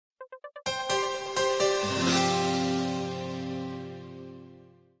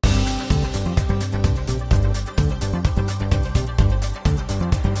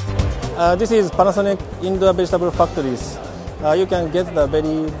This is Panasonic indoor vegetable factories. You can get the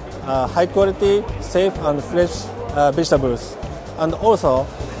very high quality, safe and fresh vegetables. And also,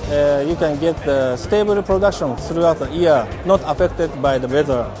 you can get the stable production throughout the year, not affected by the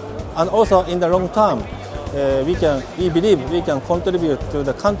weather. And also in the long term, we believe we can contribute to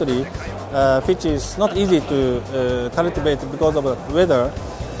the country, which is not easy to cultivate because of the weather.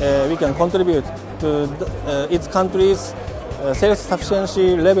 We can contribute to its country's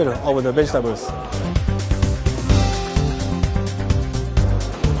self-sufficiency level of the vegetables.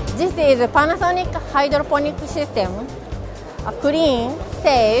 This is a Panasonic hydroponic system, clean,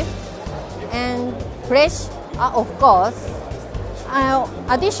 safe, and fresh, of course.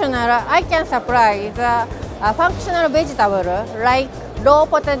 Additional, I can supply the functional vegetable like low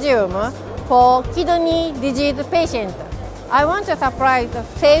potassium for kidney disease patients. I want to supply the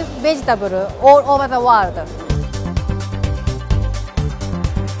safe vegetable all over the world.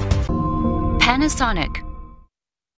 Panasonic.